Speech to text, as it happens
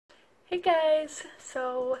Hey guys!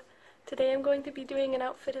 So today I'm going to be doing an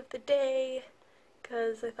outfit of the day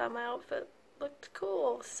because I thought my outfit looked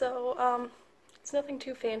cool. So it's nothing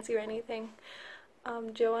too fancy or anything.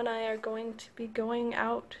 Joe and I are going to be going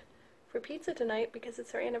out for pizza tonight because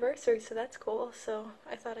it's our anniversary, so that's cool. So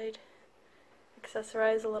I thought I'd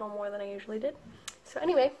accessorize a little more than I usually did. So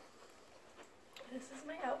anyway, this is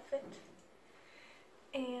my outfit,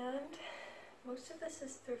 and most of this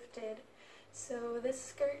is thrifted. So this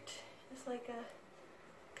skirt is like a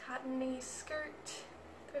cottony skirt,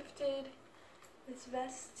 thrifted. This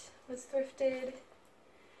vest was thrifted.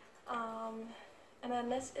 And then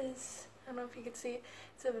this is, I don't know if you can see,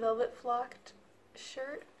 it's a velvet flocked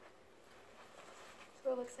shirt.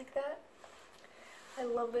 So it looks like that. I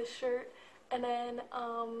love this shirt. And then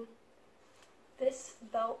this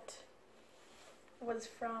belt was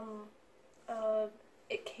from,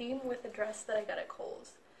 it came with a dress that I got at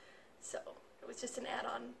Kohl's. So it was just an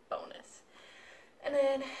add-on bonus. And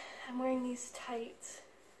then I'm wearing these tights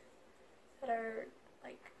that are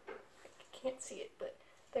like, I can't see it, but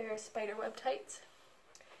they're spiderweb tights.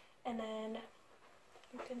 And then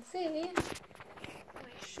you can see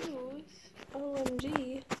my shoes.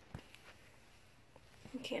 OMG.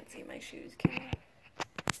 You can't see my shoes, can you?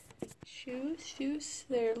 Shoes.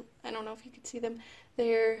 They're, I don't know if you can see them.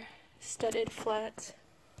 They're studded flats.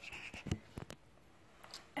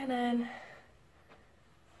 And then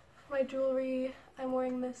my jewelry, I'm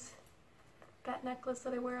wearing this bat necklace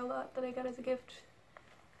that I wear a lot that I got as a gift.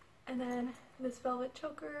 And then this velvet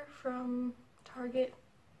choker from Target.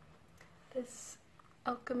 This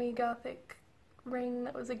alchemy gothic ring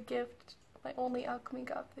that was a gift. My only alchemy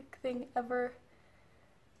gothic thing ever.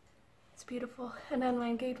 It's beautiful. And then my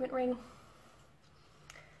engagement ring.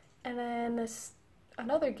 And then this,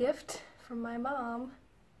 another gift from my mom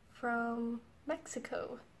from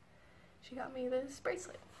Mexico. She got me this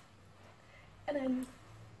bracelet. And then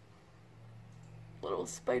little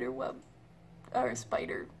spider web, or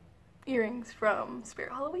spider earrings from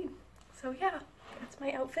Spirit Halloween. So yeah, that's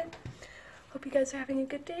my outfit. Hope you guys are having a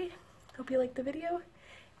good day. Hope you liked the video,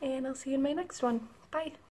 and I'll see you in my next one. Bye!